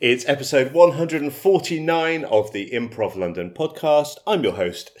It's episode 149 of the Improv London podcast. I'm your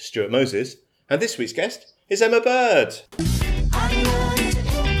host, Stuart Moses, and this week's guest is Emma Bird.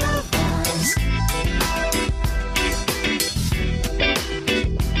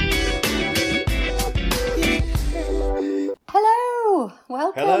 Hello,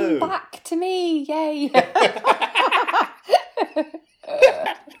 welcome back to me, yay.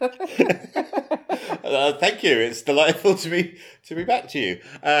 Thank you. It's delightful to be back to you.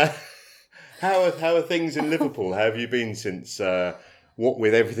 How are things in Liverpool? How have you been since what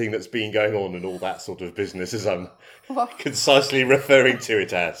with everything that's been going on and all that sort of business, as I'm concisely referring to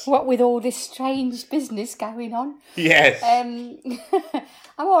it as? What with all this strange business going on? Yes. I'm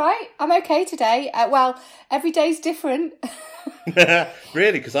all right. I'm okay today. Well, every day's different.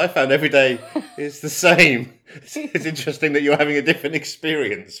 Really? Because I found every day is the same. It's interesting that you're having a different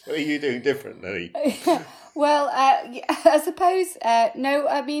experience. What are you doing differently? Well, I suppose, no,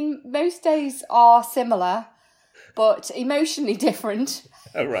 I mean, most days are similar, but emotionally different.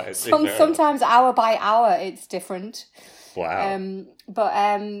 Oh, right. Sometimes hour by hour, it's different. Wow.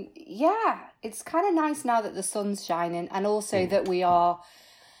 Yeah, it's kind of nice now that the sun's shining, and also that we are,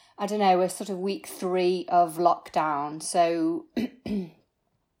 I don't know, we're sort of week 3 of lockdown. So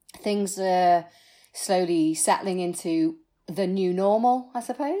things are slowly settling into the new normal, I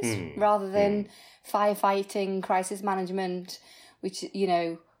suppose, rather than firefighting, crisis management, which, you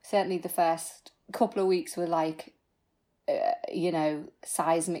know, certainly the first couple of weeks were like,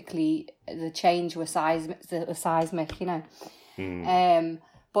 seismically, the change was seismic, you know.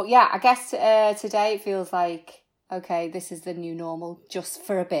 But yeah, I guess today it feels like, okay, this is the new normal just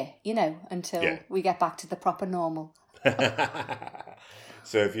for a bit, you know, until we get back to the proper normal.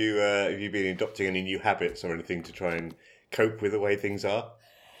 So have you been adopting any new habits or anything to try and cope with the way things are?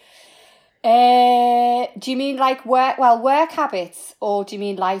 Do you mean like work habits, or do you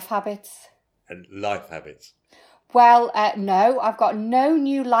mean life habits? And life habits. Well, no, I've got no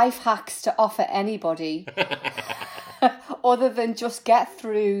new life hacks to offer anybody other than just get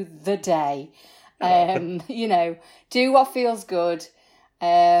through the day. You know, do what feels good.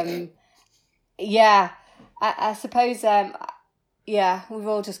 I suppose, we've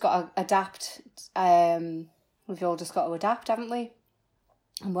all just got to adapt. We've all just got to adapt, haven't we?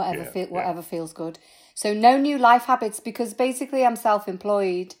 And whatever feels good. So no new life habits, because basically I'm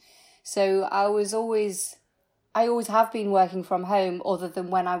self-employed. So I always have been working from home, other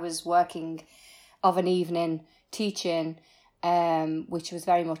than when I was working of an evening teaching, which was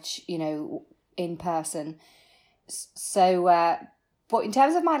very much, you know, in person. So, but in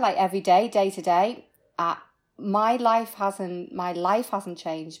terms of my like everyday, day to day, my life hasn't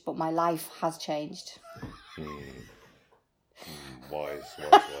changed, but my life has changed. Wise.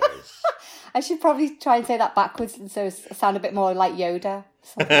 I should probably try and say that backwards, and so sound a bit more like Yoda.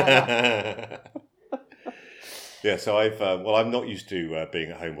 Something like that. Yeah, so I'm not used to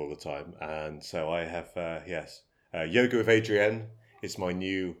being at home all the time, and so I have yoga with Adrienne is my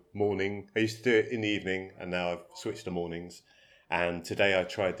new morning. I used to do it in the evening, and now I've switched to mornings. And today I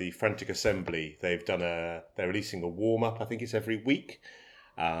tried the Frantic Assembly. They're releasing a warm up. I think it's every week,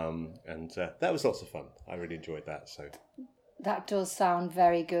 and that was lots of fun. I really enjoyed that. So that does sound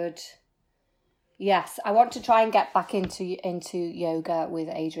very good. Yes, I want to try and get back into yoga with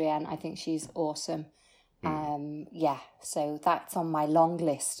Adrienne. I think she's awesome. So that's on my long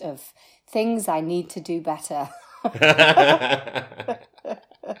list of things I need to do better.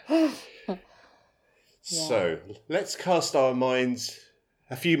 So let's cast our minds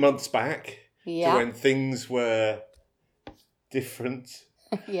a few months back to when things were different.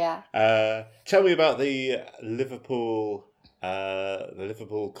 Tell me about the Liverpool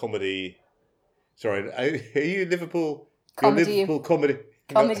comedy. Sorry, are you Liverpool? Comedy. Liverpool comedy.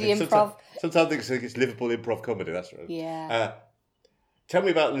 Comedy improv. Sometimes I think it's Liverpool improv comedy. That's right. Yeah. Tell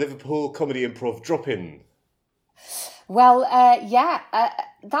me about Liverpool comedy improv drop-in. Well, that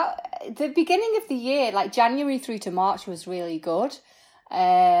the beginning of the year, like January through to March, was really good.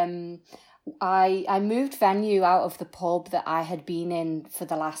 I moved venue out of the pub that I had been in for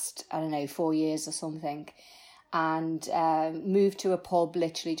the last, 4 years or something, and moved to a pub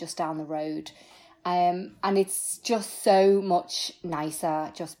literally just down the road. And it's just so much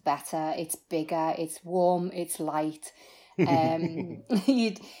nicer, just better. It's bigger, it's warm, it's light. I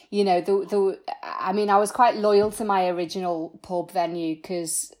was quite loyal to my original pub venue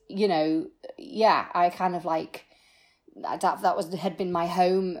because, I kind of like had been my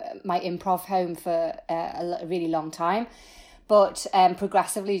home, my improv home for a really long time. But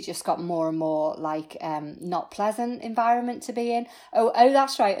progressively just got more and more like not pleasant environment to be in. Oh,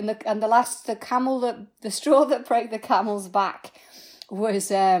 that's right. And the straw that broke the camel's back was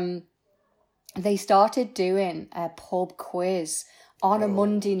they started doing a pub quiz on a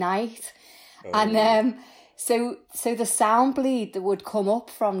Monday night. And so the sound bleed that would come up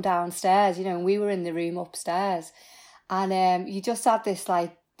from downstairs, and we were in the room upstairs, and you just had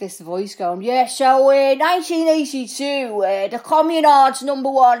this voice going, yeah, so 1982, the Communards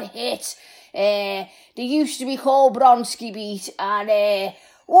 #1 hit, they used to be called Bronski Beat, and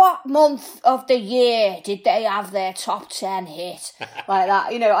what month of the year did they have their top 10 hit? Like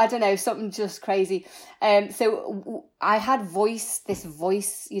that, I don't know, something just crazy. So I had this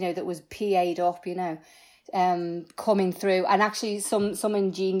voice, that was PA'd up, coming through. And actually some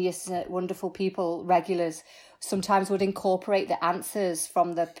ingenious, wonderful people, regulars, sometimes would incorporate the answers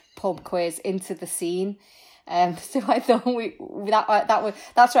from the pub quiz into the scene. So I thought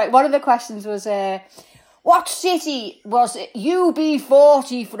that's right. One of the questions was, what city was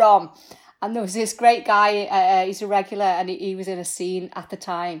UB40 from? And there was this great guy, he's a regular, and he was in a scene at the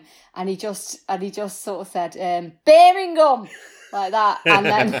time, and he just sort of said, Birmingham, like that,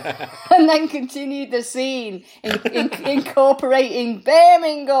 and then continued the scene, incorporating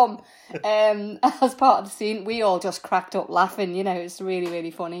Birmingham as part of the scene. We all just cracked up laughing, it's really,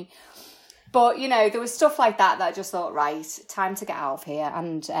 really funny. But, there was stuff like that I just thought, right, time to get out of here.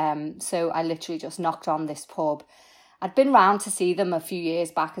 And so I literally just knocked on this pub. I'd been round to see them a few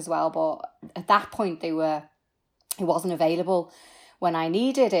years back as well, but at that point it wasn't available when I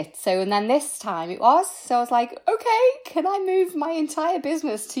needed it. So, and then this time it was. So I was like, okay, can I move my entire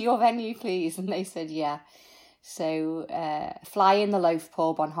business to your venue, please? And they said, yeah. So Fly in the Loaf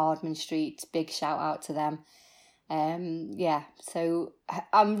pub on Hardman Street, big shout out to them. So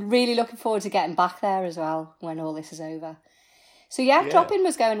I'm really looking forward to getting back there as well when all this is over. So drop-in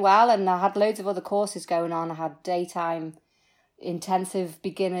was going well, and I had loads of other courses going on. I had daytime intensive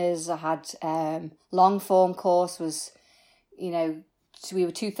beginners. I had long form course was, we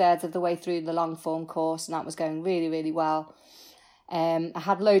were 2/3 of the way through the long form course, and that was going really, really well. I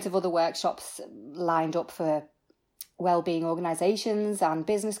had loads of other workshops lined up for wellbeing organisations and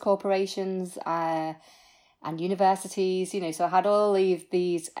business corporations, and universities, so I had all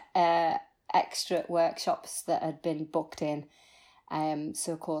these extra workshops that had been booked in.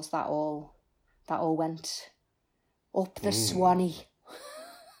 So of course that all went up the Swanee.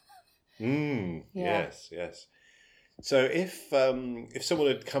 Yes. So if someone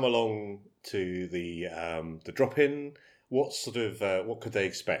had come along to the drop-in, what could they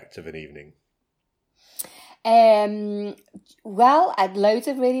expect of an evening? Well, I had loads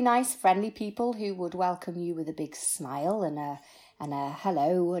of really nice, friendly people who would welcome you with a big smile and a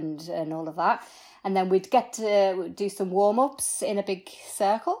hello and all of that. And then we'd get to do some warm-ups in a big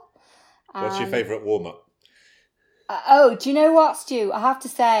circle. What's your favourite warm-up? Do you know what, Stu? I have to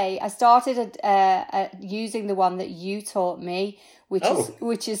say, I started using the one that you taught me,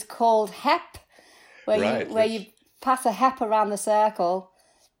 which is called HEP, where you pass a HEP around the circle.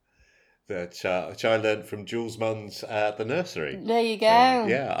 Which I learned from Jules Munns at the nursery. There you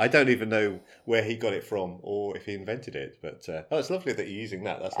go. I don't even know where he got it from or if he invented it, but it's lovely that you're using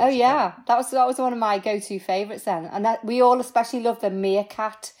that. That's fun. That was one of my go-to favourites then, and we all especially love the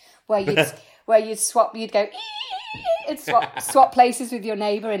meerkat, where you'd go and swap places with your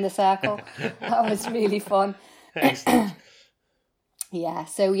neighbour in the circle. That was really fun. Excellent. We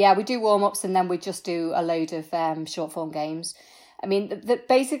do warm-ups, and then we just do a load of short form games. I mean,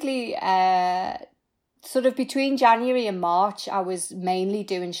 basically, sort of between January and March, I was mainly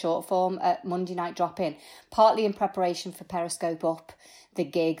doing short form at Monday Night Drop-In, partly in preparation for Periscope Up, the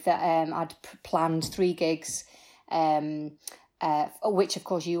gig that I'd planned 3 gigs, which, of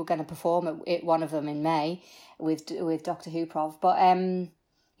course, you were going to perform at one of them in May with Doctor Who Prov. But,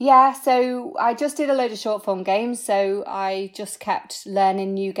 so I just did a load of short form games, so I just kept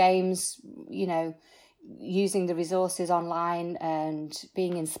learning new games, using the resources online and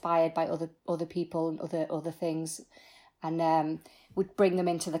being inspired by other people and other things, and would bring them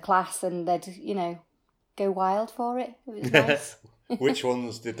into the class, and they'd go wild for it. It was nice. Which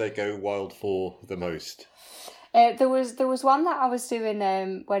ones did they go wild for the most? There was one that I was doing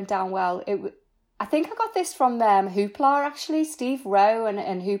went down well. I think I got this from Hoopla, actually. Steve Rowe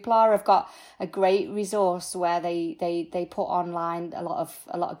and Hoopla have got a great resource where they put online a lot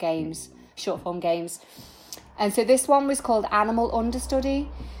of games, short form games. And so this one was called Animal Understudy.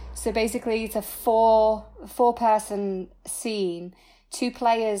 So basically it's a four person scene. 2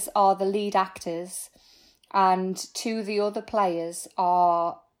 players are the lead actors, and 2 of the other players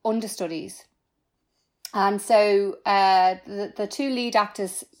are understudies. And so the 2 lead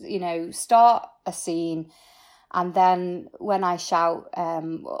actors, start a scene, and then when I shout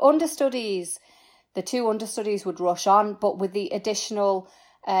understudies, the two understudies would rush on, but with the additional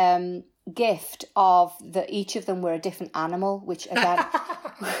gift of each of them were a different animal, which again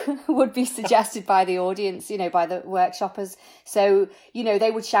would be suggested by the audience, by the workshoppers. So,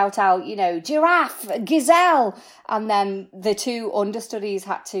 they would shout out, giraffe, gazelle, and then the two understudies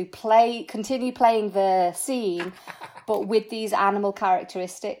had to continue playing the scene, but with these animal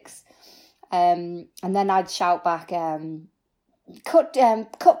characteristics. And then I'd shout back, cut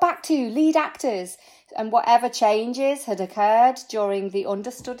back to lead actors, and whatever changes had occurred during the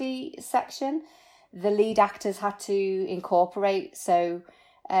understudy section, the lead actors had to incorporate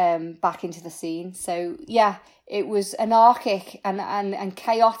back into the scene. So yeah, it was anarchic and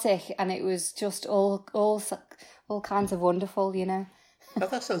chaotic, and it was just all kinds of wonderful, Oh,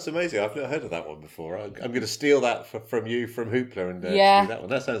 that sounds amazing. I've not heard of that one before. I'm going to steal that from you from Hoopla and yeah. do that one.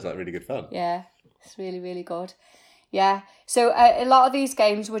 That sounds like really good fun. Yeah, it's really, really good. Yeah, so a lot of these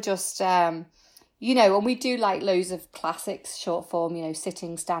games were just, and we do like loads of classics, short form,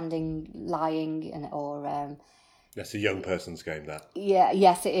 sitting, standing, lying, or... That's a young person's game, that. Yeah,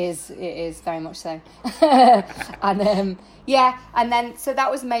 yes, it is. It is very much so. And and then so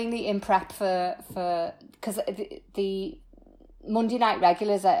that was mainly in prep for because the Monday night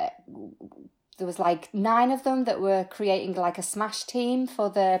regulars, there was like 9 of them that were creating like a smash team for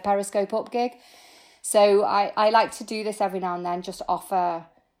the Periscope Up gig. So I like to do this every now and then, just offer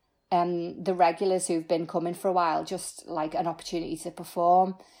the regulars who've been coming for a while just like an opportunity to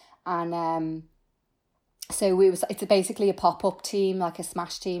perform. And so it's basically a pop-up team, like a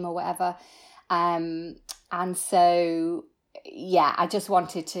smash team or whatever. And so yeah, I just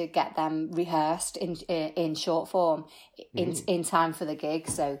wanted to get them rehearsed in short form in time for the gig.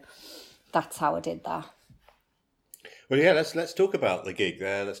 So that's how I did that. Well, yeah, let's talk about the gig.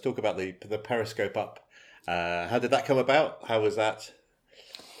 Let's talk about the Periscope Up. How did that come about? How was that?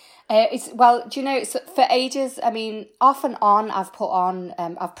 It's for ages. I mean, off and on, I've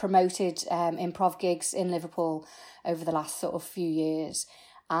promoted improv gigs in Liverpool over the last sort of few years,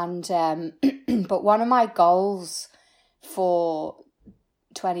 and but one of my goals for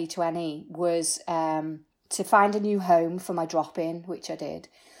 2020 was to find a new home for my drop-in, which I did,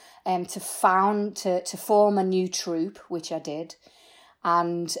 to form a new troupe, which I did,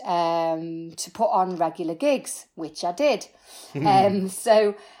 and to put on regular gigs, which I did.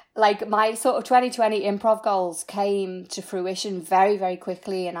 So like my sort of 2020 improv goals came to fruition very, very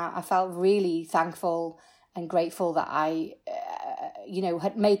quickly, and I felt really thankful and grateful that I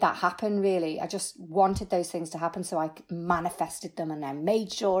had made that happen. Really, I just wanted those things to happen, so I manifested them and I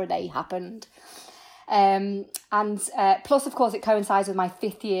made sure they happened. And plus, of course, it coincides with my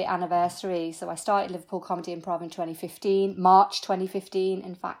 5th year anniversary. So I started Liverpool Comedy Improv in 2015, March 2015,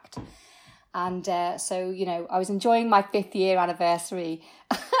 in fact. And so, I was enjoying my 5th year anniversary.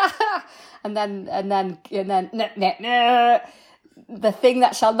 and then the thing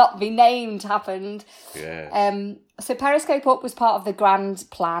that shall not be named happened. Yes. So Periscope Up was part of the grand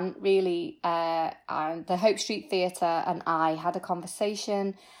plan, really. And the Hope Street Theatre and I had a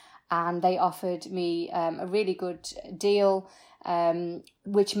conversation, and they offered me a really good deal,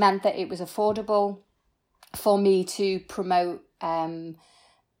 which meant that it was affordable for me to promote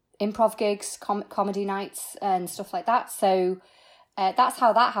improv gigs, comedy nights and stuff like that. So that's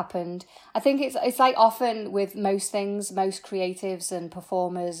how that happened. I think it's like often with most things, most creatives and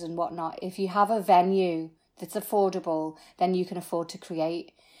performers and whatnot, if you have a venue that's affordable, then you can afford to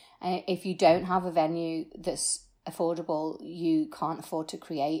create. And if you don't have a venue that's affordable, you can't afford to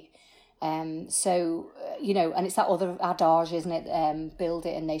create. So, and it's that other adage, isn't it? Build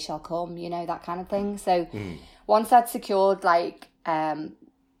it and they shall come, that kind of thing. So once I'd secured like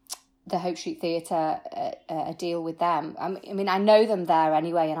the Hope Street Theatre, a deal with them, I mean, I know them there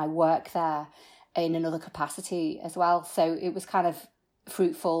anyway, and I work there in another capacity as well. So it was kind of a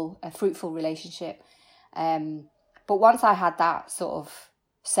fruitful relationship. But once I had that sort of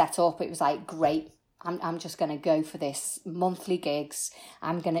set up, it was like, great. I'm just going to go for this monthly gigs.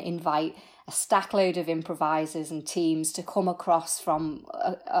 I'm going to invite a stack load of improvisers and teams to come across from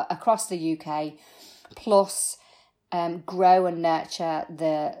across the UK, plus grow and nurture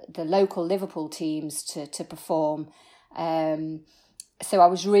the local Liverpool teams to perform. So I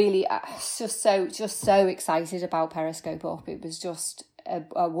was really just so excited about Periscope Up. It was just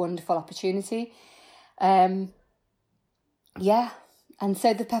a wonderful opportunity. Yeah. And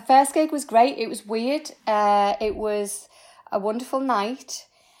so the first gig was great. It was weird. It was a wonderful night.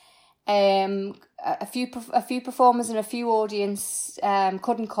 A few performers and a few audience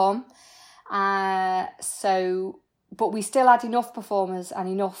couldn't come. But we still had enough performers and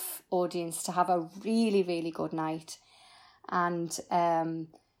enough audience to have a really, really good night. And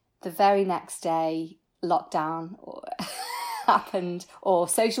the very next day, lockdown happened, or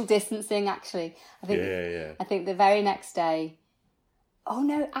social distancing. Actually, I think the very next day. Oh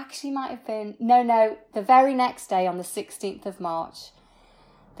no, actually, might have been no. The very next day, on the 16th of March,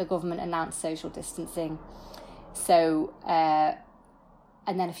 the government announced social distancing. So,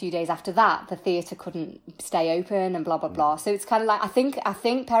 and then a few days after that, the theatre couldn't stay open and blah, blah, blah. So it's kind of like, I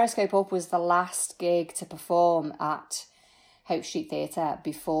think Periscope Up was the last gig to perform at Hope Street Theatre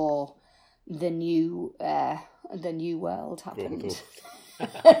before the new world happened.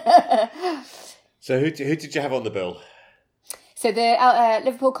 So who did you have on the bill? So the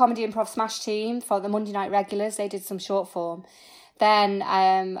Liverpool Comedy Improv Smash team for the Monday night regulars, they did some short form. Then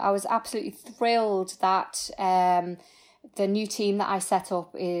I was absolutely thrilled that the new team that I set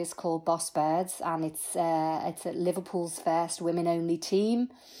up is called Boss Birds, and it's Liverpool's first women-only team.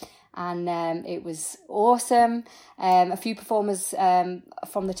 And it was awesome. A few performers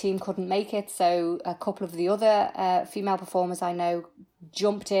from the team couldn't make it, so a couple of the other female performers I know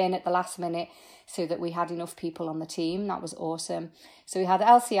jumped in at the last minute so that we had enough people on the team. That was awesome. So we had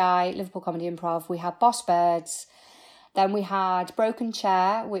LCI, Liverpool Comedy Improv, we had Boss Birds, then we had Broken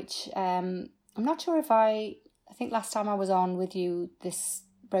Chair, which I'm not sure if I think last time I was on with you, this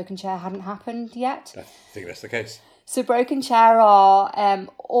Broken Chair hadn't happened yet. I think that's the case. So Broken Chair are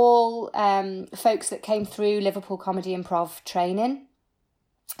all folks that came through Liverpool Comedy Improv training.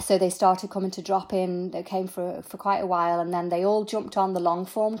 So they started coming to drop in. They came for quite a while, and then they all jumped on the long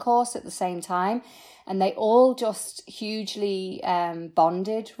form course at the same time, and they all just hugely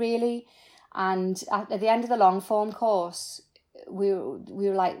bonded, really. And at the end of the long form course, we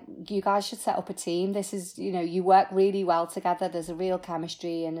were like, you guys should set up a team. This is, you work really well together. There's a real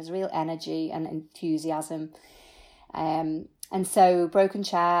chemistry and there's real energy and enthusiasm. And so Broken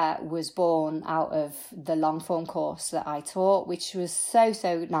Chair was born out of the long form course that I taught, which was so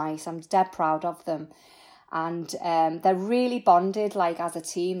nice. I'm dead proud of them. And they're really bonded, like, as a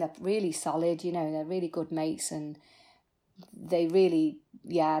team. They're really solid, they're really good mates, and they're really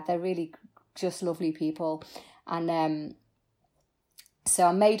just lovely people. And so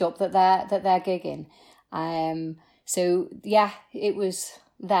I made up that they're gigging. So yeah, it was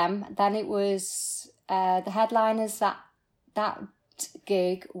them. Then it was the headliners. That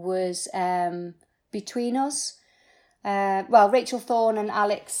gig was Between Us. Rachel Thorne and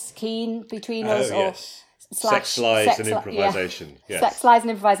Alex Keane, Between Us. Yes. Sex, Lies and Improvisation. Yeah. Yes. Sex, Lies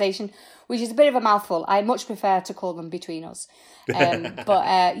and Improvisation, which is a bit of a mouthful. I much prefer to call them Between Us.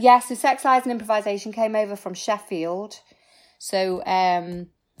 So Sex, Lies and Improvisation came over from Sheffield. So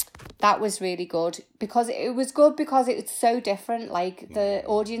that was really good because it's so different. Like, the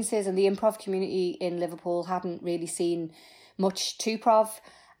audiences and the improv community in Liverpool hadn't really seen much to-prov,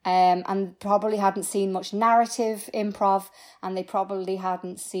 and probably hadn't seen much narrative improv, and they probably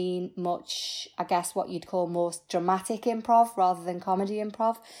hadn't seen much, I guess, what you'd call more dramatic improv rather than comedy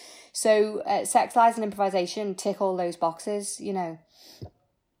improv. So Sex, Lies and Improvisation tick all those boxes,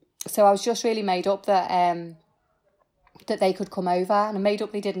 So I was just really made up that they could come over, and I made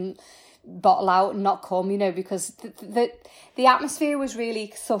up they didn't bottle out and not come, because the atmosphere was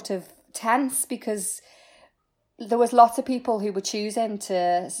really sort of tense, because there was lots of people who were choosing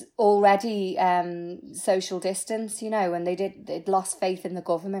to already social distance, and they'd lost faith in the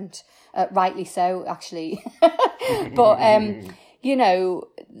government, rightly so, actually. But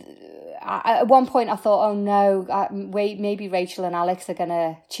at one point I thought, oh no, maybe Rachel and Alex are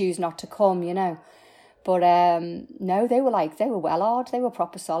gonna choose not to come, But no, they were well hard. They were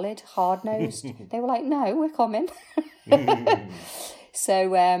proper solid, hard nosed. They were like, no, we're coming.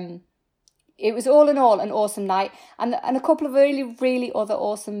 So it was all in all an awesome night, and a couple of really, really other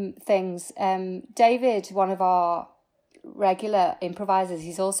awesome things. David, one of our regular improvisers,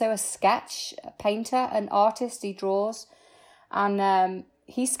 he's also a sketch painter, an artist. He draws, and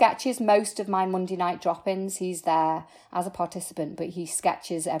he sketches most of my Monday night drop-ins. He's there as a participant, but he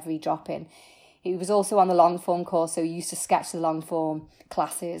sketches every drop-in. He was also on the long form course, so he used to sketch the long form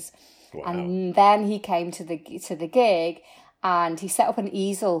classes. Wow. And then he came to the gig, and he set up an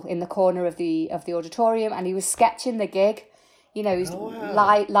easel in the corner of the auditorium, and he was sketching the gig. He was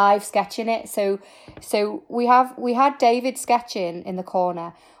live sketching it. So we had David sketching in the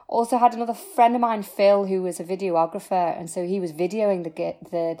corner. Also had another friend of mine, Phil, who was a videographer, and so he was videoing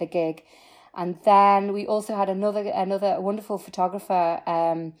the gig. And then we also had another wonderful photographer,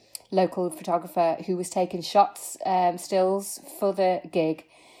 local photographer, who was taking shots, stills for the gig.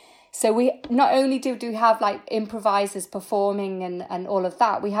 So we not only did we have like improvisers performing and all of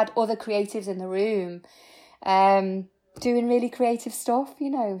that, we had other creatives in the room doing really creative stuff,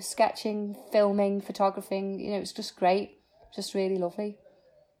 sketching, filming, photographing. It was just great, just really lovely.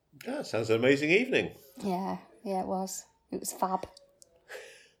 That sounds an amazing evening. Yeah, it was. It was fab.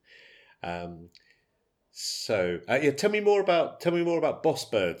 Tell me more about Boss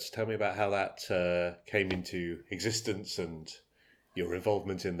Birds. Tell me about how that came into existence and your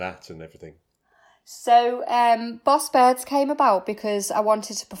involvement in that and everything. So, Boss Birds came about because I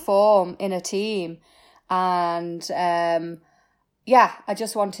wanted to perform in a team, and I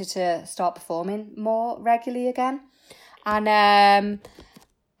just wanted to start performing more regularly again, and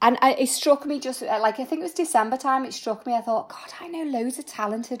it struck me just I think it was December time. It struck me. I thought, God, I know loads of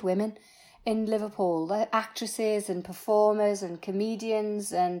talented women in Liverpool, the actresses and performers and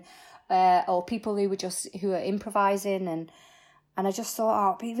comedians and or people who are improvising and I just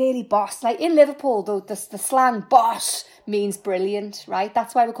thought, it'd be really boss. Like in Liverpool, the slang boss means brilliant, right?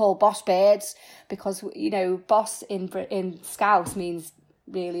 That's why we call Boss Birds, because, boss in Scouse means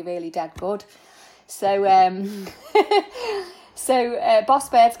really, really dead good. So, Boss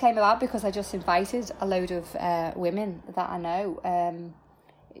Birds came about because I just invited a load of women that I know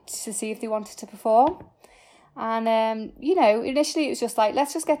to see if they wanted to perform. And initially it was just like,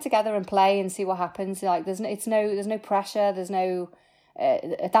 let's just get together and play and see what happens. Like there's no pressure, there's no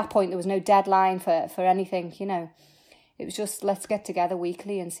at that point there was no deadline for anything. It was just, let's get together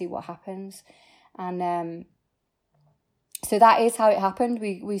weekly and see what happens. And so that is how it happened.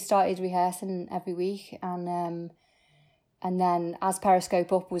 We started rehearsing every week, and then as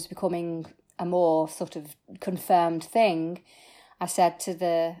Periscope Up was becoming a more sort of confirmed thing, I said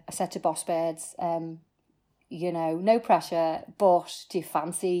to Boss Birds, no pressure, but do you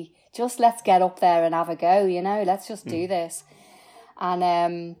fancy, just let's get up there and have a go, let's just do this.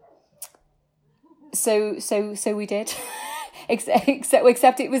 And so we did.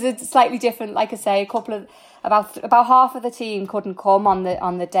 except it was a slightly different, like I say, about half of the team couldn't come on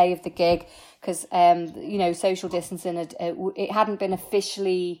the day of the gig because social distancing it hadn't been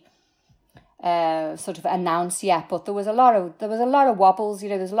officially sort of announced yet, but there was a lot of wobbles.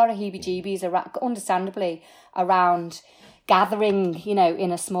 There's a lot of heebie-jeebies understandably around gathering in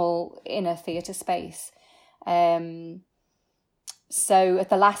a theatre space. So at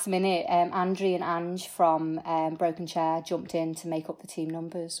the last minute, Andrea and Ange from Broken Chair jumped in to make up the team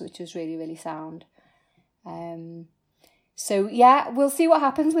numbers, which was really, really sound. So yeah, we'll see what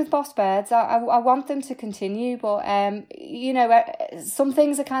happens with Boss Birds. I want them to continue, but some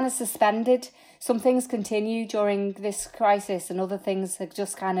things are kind of suspended. Some things continue during this crisis, and other things are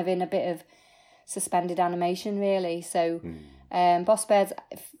just kind of in a bit of suspended animation, really. So Boss Birds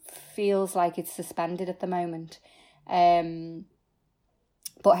feels like it's suspended at the moment.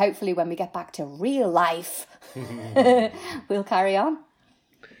 But hopefully when we get back to real life, we'll carry on.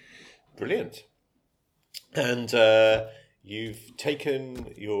 Brilliant. And you've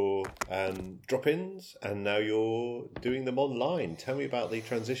taken your drop-ins and now you're doing them online. Tell me about the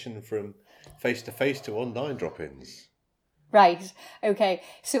transition from face-to-face to online drop-ins. Right. Okay.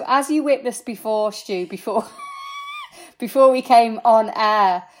 So as you witnessed before, Stu, before we came on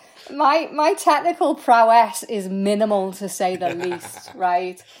air, my technical prowess is minimal, to say the least,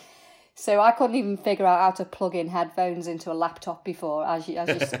 right? So I couldn't even figure out how to plug in headphones into a laptop before, as you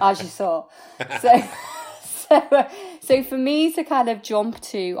saw. So for me to kind of jump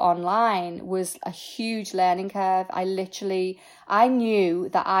to online was a huge learning curve. I knew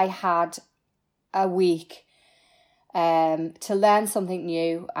that I had a week to learn something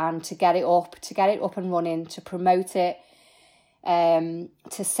new and to get it up and running, to promote it,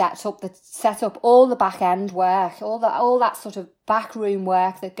 to set up all the back end work, all that sort of backroom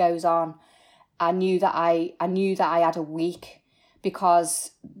work that goes on. I knew that I had a week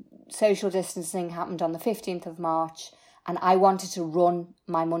because social distancing happened on the 15th of March, and I wanted to run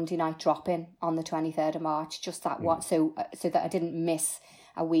my Monday night drop-in on the 23rd of March, just that one, so that I didn't miss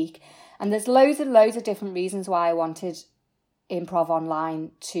a week. And there's loads and loads of different reasons why I wanted Improv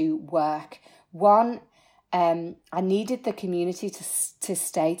Online to work. One, I needed the community to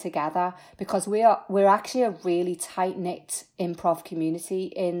stay together, because we're actually a really tight-knit improv community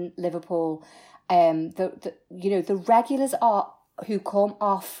in Liverpool. The regulars who come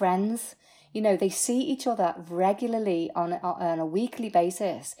are friends. They see each other regularly on a weekly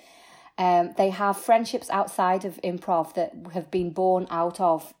basis. They have friendships outside of improv that have been born out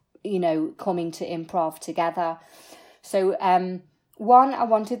of coming to improv together. So one, I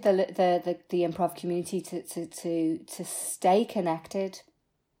wanted the improv community to stay connected.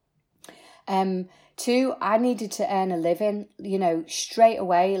 Two, I needed to earn a living, straight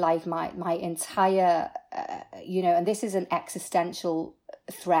away, like my entire, and this is an existential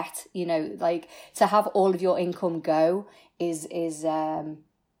threat, like to have all of your income go is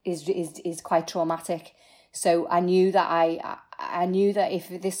quite traumatic. So I knew that I knew that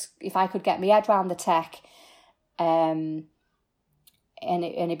if I could get my head around the tech, and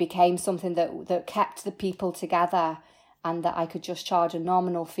it became something that kept the people together, and that I could just charge a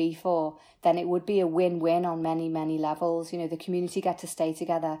nominal fee for, then it would be a win-win on many, many levels. You know, the community get to stay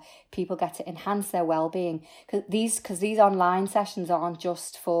together, people get to enhance their well-being, because these online sessions aren't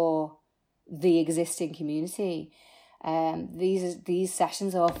just for the existing community. These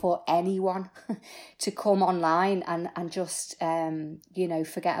sessions are for anyone to come online and just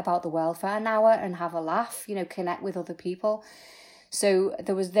forget about the world for an hour and have a laugh, connect with other people. So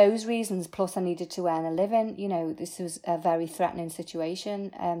there was those reasons, plus I needed to earn a living. This was a very threatening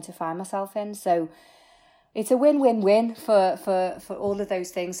situation to find myself in. So it's a win-win-win for all of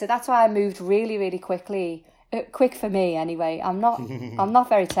those things. So that's why I moved really, really quickly. Quick for me anyway. I'm not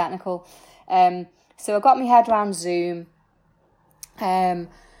very technical. So I got my head around Zoom. There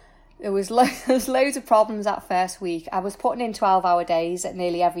was loads of problems that first week. I was putting in 12-hour days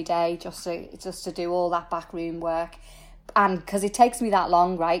nearly every day just to do all that backroom work. And because it takes me that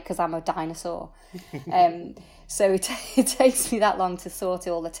long, right, because I'm a dinosaur. So it takes me that long to sort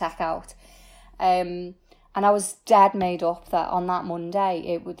all the tech out. And I was dead made up that on that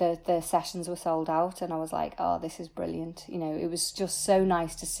Monday, the sessions were sold out. And I was like, oh, this is brilliant. It was just so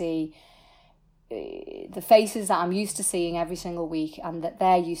nice to see the faces that I'm used to seeing every single week, and that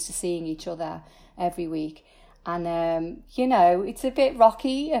they're used to seeing each other every week. And, it's a bit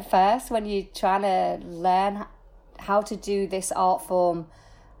rocky at first when you're trying to learn how to do this art form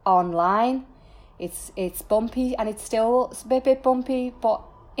online. It's bumpy, and it's still a bit bumpy, but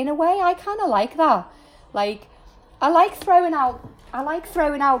in a way I kind of like that. Like, I like throwing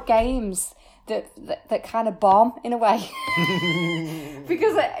out games that kind of bomb in a way.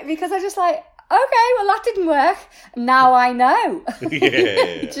 because I just like, okay, well, that didn't work, now I know.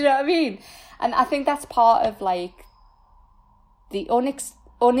 Yeah. Do you know what I mean? And I think that's part of like the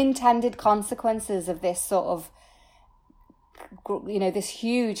unintended consequences of this sort of, this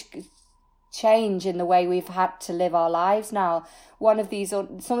huge change in the way we've had to live our lives now. Some of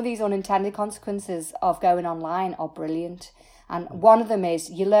these unintended consequences of going online are brilliant. And one of them is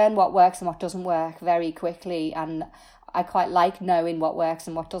you learn what works and what doesn't work very quickly. And I quite like knowing what works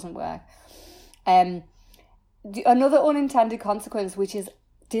and what doesn't work. Another unintended consequence, which is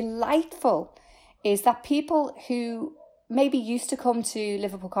delightful, is that people who maybe used to come to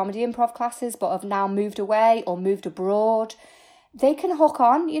Liverpool Comedy Improv classes but have now moved away or moved abroad, they can hook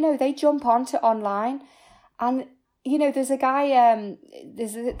on, they jump on to online. And, there's a guy,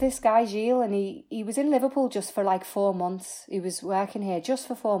 there's this guy, Gilles, and he was in Liverpool just for like 4 months. He was working here just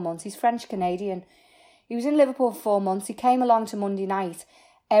for 4 months. He's French-Canadian. He was in Liverpool for 4 months. He came along to Monday night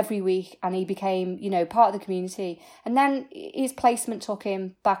every week, and he became, part of the community. And then his placement took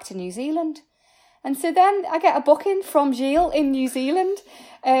him back to New Zealand. And so then I get a booking from Gilles in New Zealand,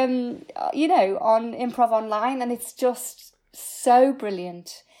 on Improv Online, and it's just so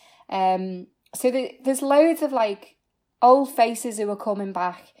brilliant. So there's loads of like old faces who are coming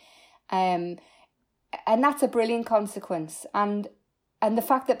back, and that's a brilliant consequence. And the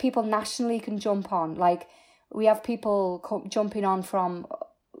fact that people nationally can jump on, like we have people jumping on from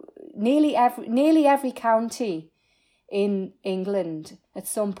nearly every county in England at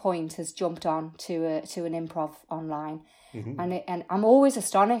some point has jumped on to an Improv Online. Mm-hmm. And I'm always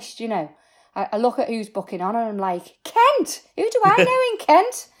astonished, I look at who's booking on and I'm like, Kent, who do I know in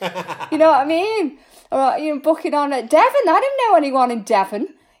Kent? You know what I mean? Or booking on at Devon, I don't know anyone in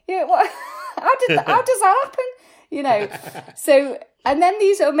Devon. How does that happen? So, and then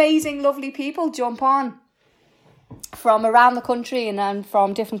these amazing lovely people jump on from around the country and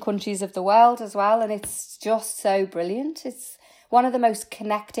from different countries of the world as well, and it's just so brilliant. It's one of the most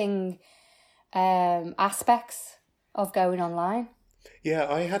connecting aspects of going online.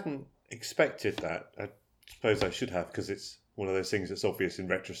 Yeah, I hadn't expected that. I suppose I should have, because it's one of those things that's obvious in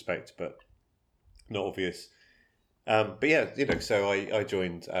retrospect, but not obvious. But yeah, so I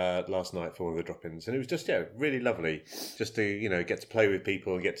joined last night for one of the drop-ins, and it was just really lovely just to get to play with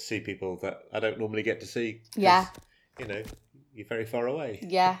people and get to see people that I don't normally get to see. Yeah, you're very far away.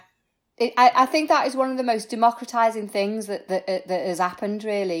 Yeah, I think that is one of the most democratizing things that has happened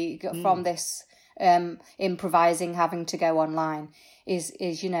really from this improvising having to go online. Is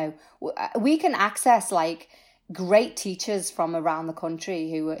we can access like great teachers from around the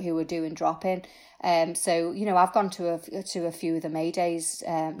country who are doing drop-in. So I've gone to a few of the Maydays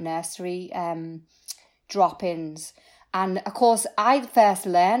nursery drop-ins, and of course I first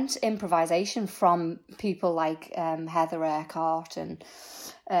learned improvisation from people like Heather Urquhart and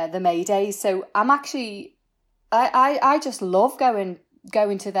the Maydays. So I'm actually I just love going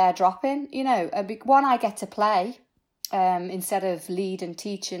to their drop-in. One, I get to play instead of lead and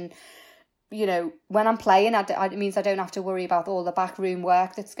teach. And when I'm playing, it means I don't have to worry about all the backroom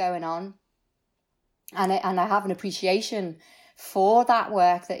work that's going on, and I have an appreciation for that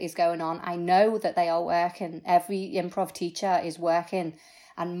work that is going on. I know that they are working. Every improv teacher is working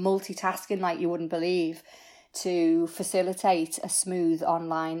and multitasking like you wouldn't believe to facilitate a smooth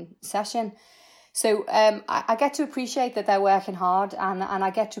online session. So I get to appreciate that they're working hard, and I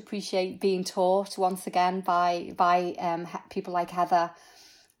get to appreciate being taught once again by people like Heather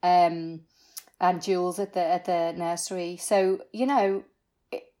and Jules at the nursery. So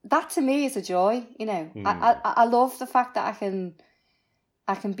that to me is a joy. I love the fact that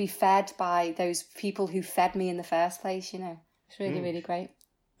I can be fed by those people who fed me in the first place. It's really really great.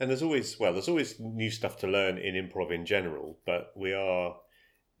 And there's always new stuff to learn in improv in general, but we are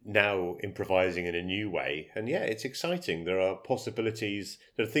now improvising in a new way, and it's exciting. There are possibilities,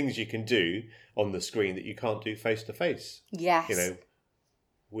 there are things you can do on the screen that you can't do face to face. Yes.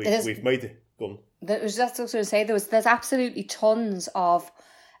 We've made go on. That's what I was going to say. There's absolutely tons of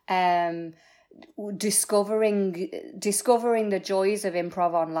discovering the joys of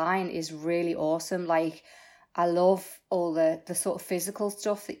improv online is really awesome. Like, I love all the sort of physical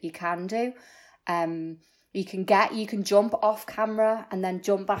stuff that you can do. You can jump off camera and then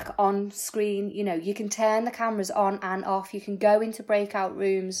jump back on screen. You can turn the cameras on and off. You can go into breakout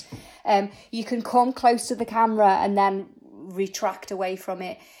rooms. You can come close to the camera and then retract away from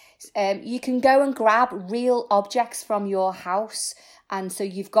it. You can go and grab real objects from your house. And so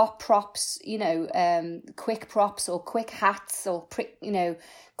you've got props, quick props or quick hats or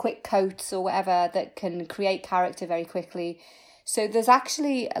quick coats or whatever that can create character very quickly. So there's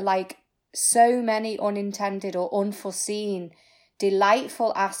actually like so many unintended or unforeseen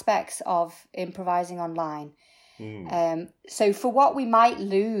delightful aspects of improvising online. So for what we might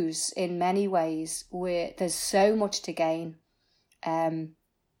lose in many ways, there's so much to gain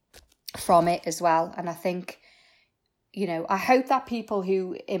from it as well. And I think, I hope that people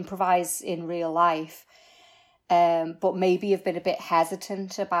who improvise in real life, but maybe have been a bit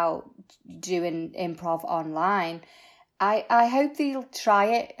hesitant about doing improv online, I hope they'll try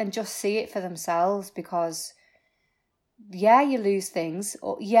it and just see it for themselves, because you lose things,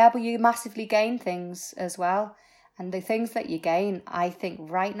 but you massively gain things as well. And the things that you gain, I think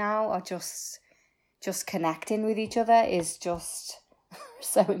right now, are just connecting with each other is just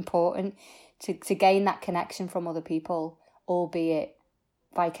so important. To gain that connection from other people, albeit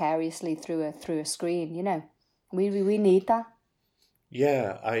vicariously through a screen, we need that.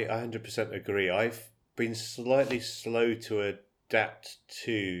 Yeah, I 100% agree. I've been slightly slow to adapt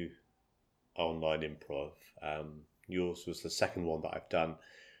to online improv. Yours was the second one that I've done.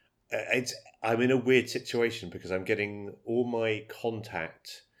 I'm in a weird situation because I'm getting all my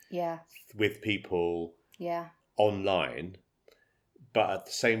contact with people online, but at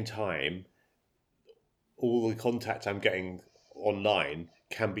the same time, all the contact I'm getting online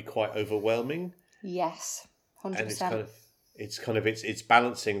can be quite overwhelming. Yes, 100%. And it's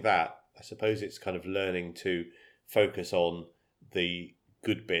balancing that. I suppose it's kind of learning to focus on the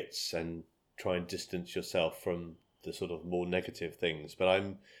good bits and try and distance yourself from the sort of more negative things. But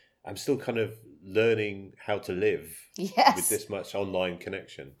I'm still kind of learning how to live with this much online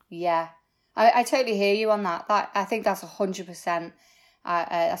connection. Yeah, I totally hear you on that. I think that's 100%.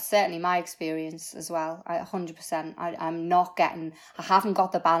 That's certainly my experience as well. 100%. I haven't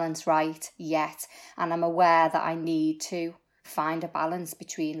got the balance right yet, and I'm aware that I need to find a balance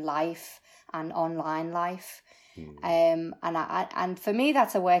between life and online life. And for me,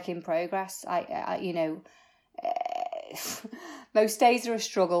 that's a work in progress. Most days are a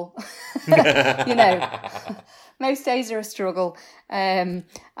struggle. Most days are a struggle. And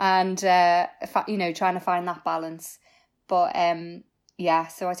trying to find that balance. But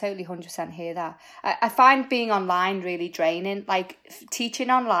so I totally 100% hear that. I find being online really draining. Like, teaching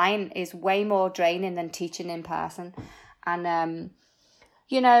online is way more draining than teaching in person. And, I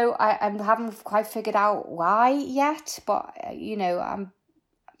haven't quite figured out why yet, but, I'm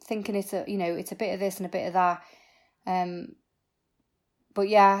thinking it's a bit of this and a bit of that. But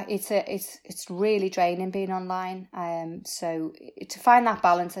yeah, it's really draining being online. So to find that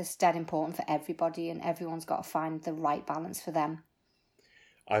balance is dead important for everybody, and everyone's got to find the right balance for them.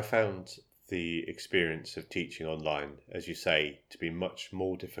 I found the experience of teaching online, as you say, to be much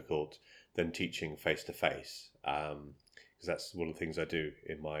more difficult than teaching face to face, because that's one of the things I do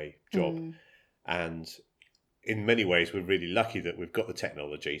in my job. And in many ways, we're really lucky that we've got the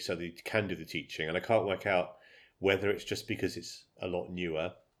technology so that you can do the teaching. And I can't work out whether it's just because it's a lot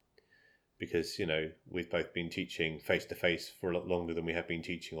newer, because, we've both been teaching face-to-face for a lot longer than we have been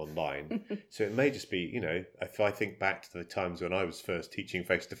teaching online. So it may just be, if I think back to the times when I was first teaching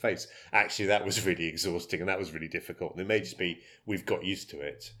face-to-face, actually that was really exhausting and that was really difficult. And it may just be we've got used to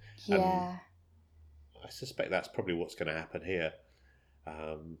it. Yeah. I suspect that's probably what's going to happen here.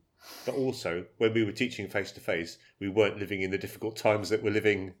 But also, when we were teaching face-to-face, we weren't living in the difficult times that we're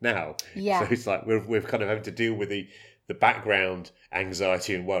living now. Yeah. So it's like we're kind of having to deal with the background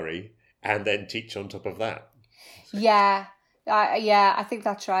anxiety and worry, and then teach on top of that. Yeah. I think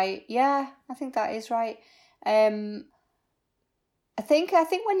that's right. Yeah, I think that is right. I think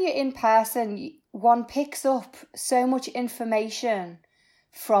when you're in person, one picks up so much information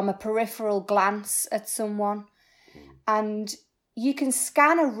from a peripheral glance at someone, and you can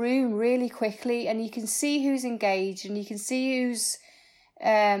scan a room really quickly and you can see who's engaged and you can see who's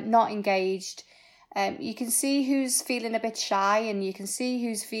not engaged. You can see who's feeling a bit shy and you can see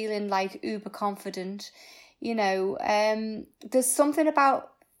who's feeling like uber confident. There's something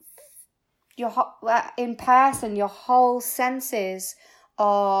about in person, your whole senses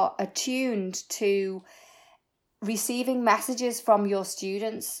are attuned to receiving messages from your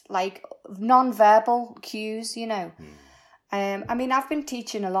students, like non-verbal cues, I've been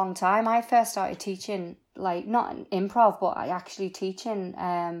teaching a long time. I first started teaching, like, not in improv, but I actually teaching,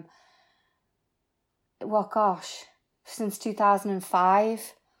 since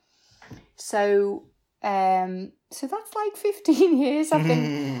 2005. So that's like 15 years I've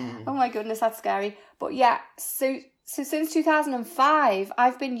been, oh my goodness, that's scary. But yeah, so since 2005,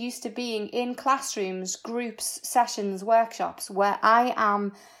 I've been used to being in classrooms, groups, sessions, workshops, where I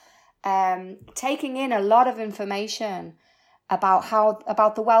am taking in a lot of information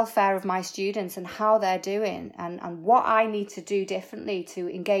about the welfare of my students and how they're doing and what I need to do differently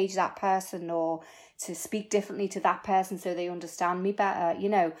to engage that person or to speak differently to that person so they understand me better.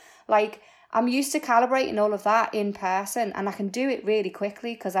 Like, I'm used to calibrating all of that in person, and I can do it really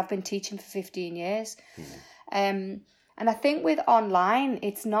quickly because I've been teaching for 15 years. And I think with online,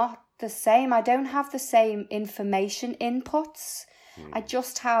 it's not the same. I don't have the same information inputs. I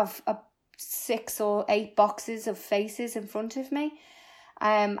just have 6 or 8 boxes of faces in front of me,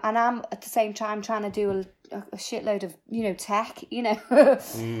 and I'm at the same time trying to do a shitload of tech,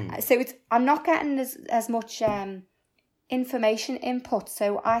 So I'm not getting as much information input.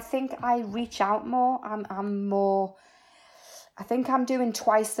 So I think I reach out more. I'm more. I think I'm doing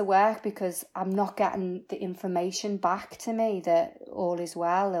twice the work because I'm not getting the information back to me that all is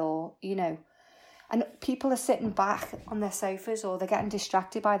well, or and people are sitting back on their sofas, or they're getting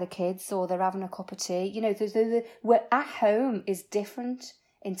distracted by the kids, or they're having a cup of tea. We're at home is different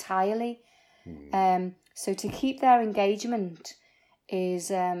entirely. So to keep their engagement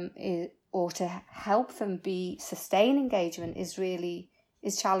is or to help them sustain engagement is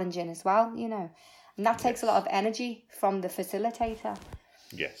challenging as well. And that takes a lot of energy from the facilitator.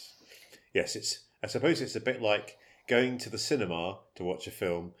 Yes. I suppose it's a bit like going to the cinema to watch a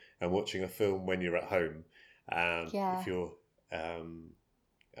film and watching a film when you're at home. If you're, I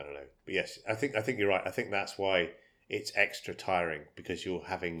don't know. But yes, I think you're right. I think that's why it's extra tiring, because you're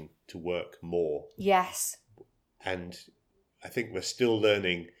having to work more. Yes. And I think we're still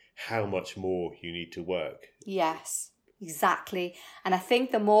learning how much more you need to work. Yes, exactly. And I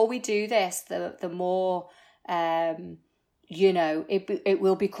think the more we do this, the more, it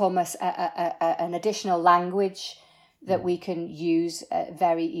will become an additional language that we can use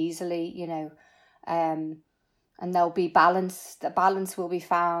very easily, and there'll be balance. The balance will be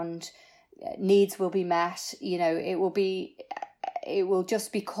found, needs will be met. It will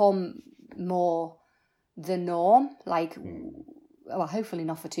just become more the norm. Like, well, hopefully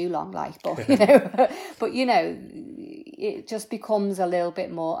not for too long. But it just becomes a little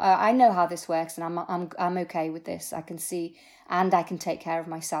bit more. I know how this works, and I'm okay with this. I can see, and I can take care of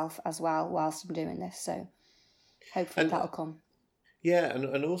myself as well whilst I'm doing this. So. Hopefully that'll come. Yeah,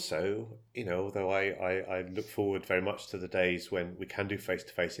 and also, although I look forward very much to the days when we can do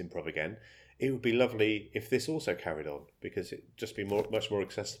face-to-face improv again, it would be lovely if this also carried on, because it'd just be much more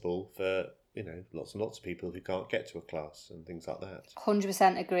accessible for, lots and lots of people who can't get to a class and things like that.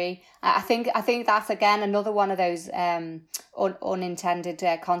 100% agree. I think that's, again, another one of those unintended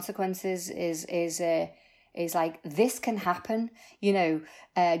consequences is like, this can happen,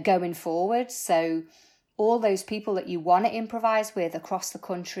 going forward. So all those people that you want to improvise with across the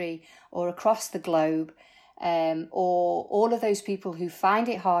country or across the globe, or all of those people who find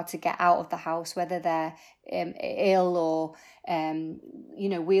it hard to get out of the house, whether they're ill or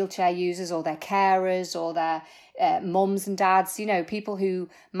wheelchair users, or they're carers, or they're mums and dads, people who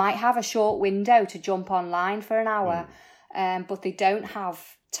might have a short window to jump online for an hour, but they don't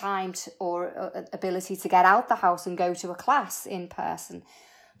have time or ability to get out the house and go to a class in person.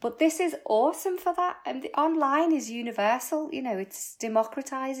 But this is awesome for that. And the online is universal, it's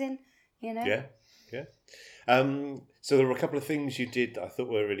democratizing, Yeah. So there were a couple of things you did that I thought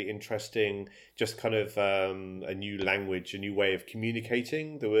were really interesting. Just kind of a new language, a new way of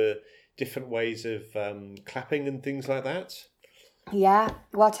communicating. There were different ways of clapping and things like that. Yeah,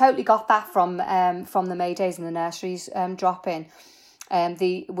 well, I totally got that from the Maydays and the nurseries drop-in.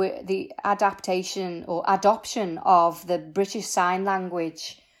 The adaptation or adoption of the British Sign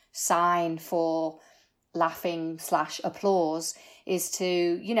Language sign for laughing / applause is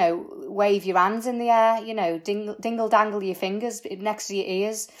to, wave your hands in the air, dingle dangle your fingers next to your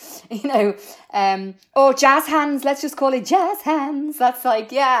ears, or jazz hands. Let's just call it jazz hands. That's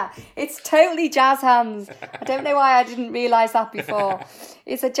like, yeah, it's totally jazz hands. I don't know why I didn't realise that before.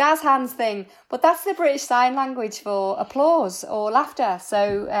 It's a jazz hands thing, but that's the British Sign Language for applause or laughter.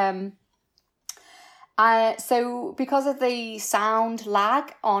 So, so because of the sound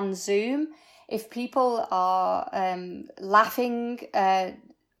lag on Zoom, if people are laughing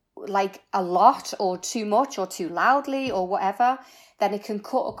like a lot or too much or too loudly or whatever, then it can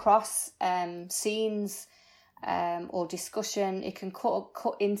cut across scenes or discussion. It can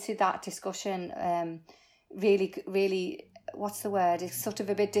cut into that discussion really, really, what's the word? It's sort of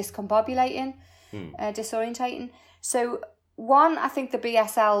a bit discombobulating, disorientating. So one, I think the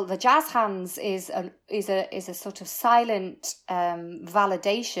BSL, the jazz hands is a sort of silent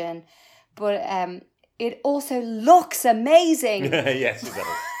validation, but it also looks amazing. Yes, it does.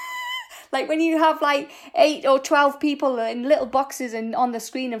 Like when you have like 8 or 12 people in little boxes and on the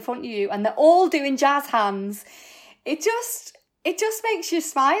screen in front of you, and they're all doing jazz hands, it just makes you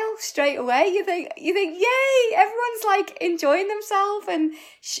smile straight away. You think, yay! Everyone's like enjoying themselves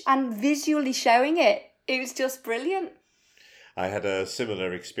and visually showing it. It was just brilliant. I had a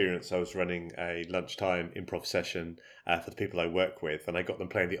similar experience. I was running a lunchtime improv session for the people I work with, and I got them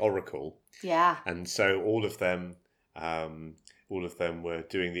playing the Oracle. Yeah. And so all of them were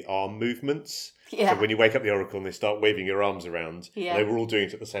doing the arm movements. Yeah. So when you wake up the Oracle and they start waving your arms around, yeah, they were all doing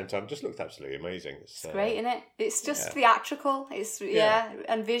it at the same time. It just looked absolutely amazing. It's great, isn't it? It's just theatrical. It's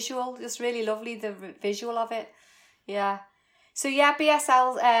and visual. Just really lovely, the visual of it. Yeah. So yeah,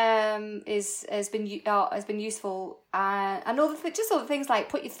 BSL has been useful, and other things like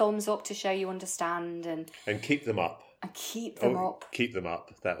put your thumbs up to show you understand, and keep them up. And keep them up. Keep them up.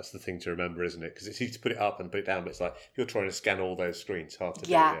 That's the thing to remember, isn't it? Because it's easy to put it up and put it down, but it's like if you're trying to scan all those screens, hard to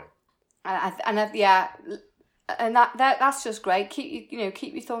do. Yeah. And that's just great. Keep your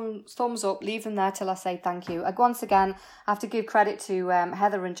thumbs up. Leave them there till I say thank you. Once again, I have to give credit to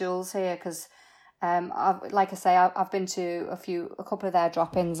Heather and Jules here, because I've been to a couple of their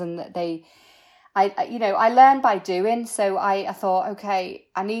drop-ins, and I learn by doing. So I thought, okay,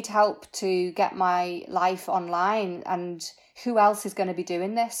 I need help to get my life online, and who else is going to be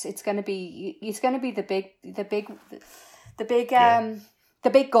doing this? It's going to be the big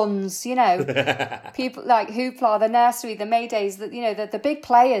guns, people like Hoopla, the nursery, the Maydays, the big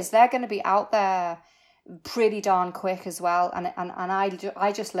players. They're going to be out there pretty darn quick as well, and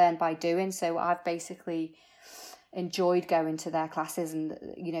I just learned by doing. So I've basically enjoyed going to their classes, and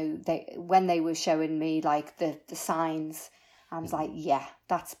when they were showing me like the signs, I was like, yeah,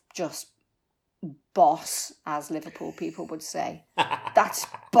 that's just boss, as Liverpool people would say. That's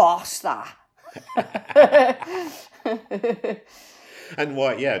boss, that. And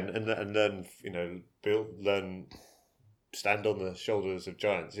why? Yeah, and learn, learn, stand on the shoulders of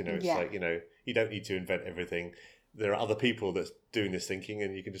giants. It's like you don't need to invent everything. There are other people that's doing this thinking,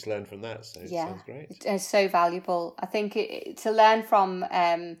 and you can just learn from that. So it sounds great. It's so valuable. I think to learn from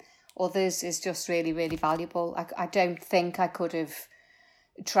others is just really, really valuable. I don't think I could have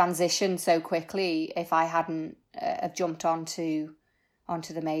transitioned so quickly if I hadn't have jumped onto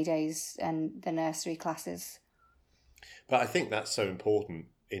the Maydays and the nursery classes. But I think that's so important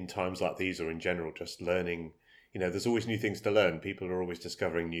in times like these, or in general, just learning. There's always new things to learn. People are always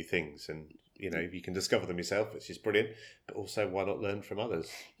discovering new things, and you can discover them yourself, which is brilliant. But also, why not learn from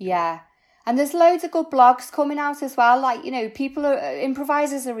others? Yeah, and there's loads of good blogs coming out as well. Like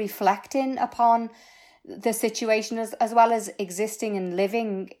improvisers are reflecting upon the situation as well as existing and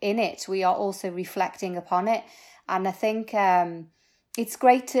living in it. We are also reflecting upon it, and I think it's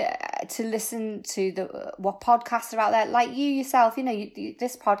great to listen to what podcasts are out there. Like you yourself,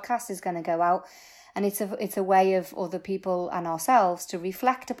 this podcast is going to go out. And it's a way of other people and ourselves to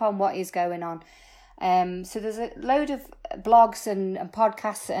reflect upon what is going on. So there's a load of blogs and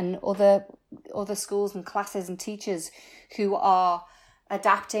podcasts and other schools and classes and teachers who are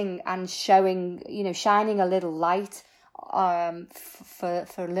adapting and showing, shining a little light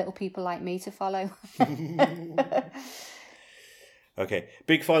for little people like me to follow. Okay,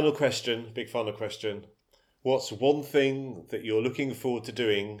 big final question. What's one thing that you're looking forward to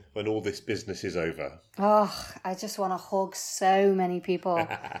doing when all this business is over? Oh, I just want to hug so many people.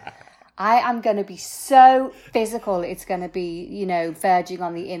 I am going to be so physical. It's going to be, verging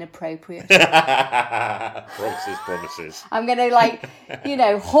on the inappropriate. Promises. I'm going to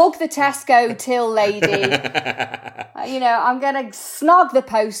hug the Tesco till lady. I'm going to snog the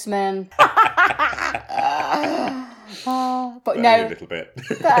postman. But no, a little bit.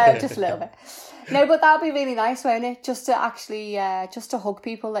 Just a little bit. No, but that'll be really nice, won't it? Just to actually, just to hug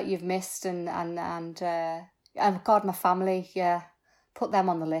people that you've missed and God, my family, yeah, put them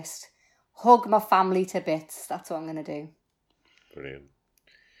on the list. Hug my family to bits. That's what I'm going to do. Brilliant.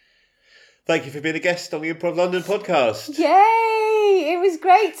 Thank you for being a guest on the Improv London podcast. Yay! It was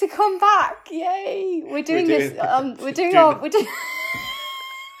great to come back. Yay! We're doing this. We're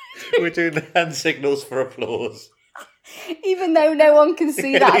doing the hand signals for applause. Even though no one can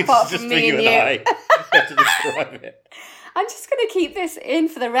see that apart from me and you. I have to describe it. I'm just going to keep this in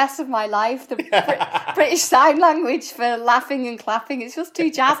for the rest of my life. The British Sign Language for laughing and clapping. It's just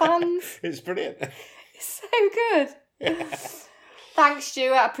two jazz hands. It's brilliant. It's so good. Yeah. Thanks,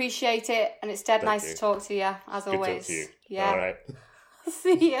 Stuart. I appreciate it. And it's dead nice to talk to you, as Good always. Talk to you. Yeah. All right.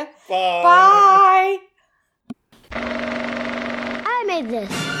 See you. Bye. I made this.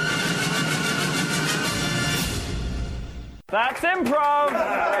 That's improv!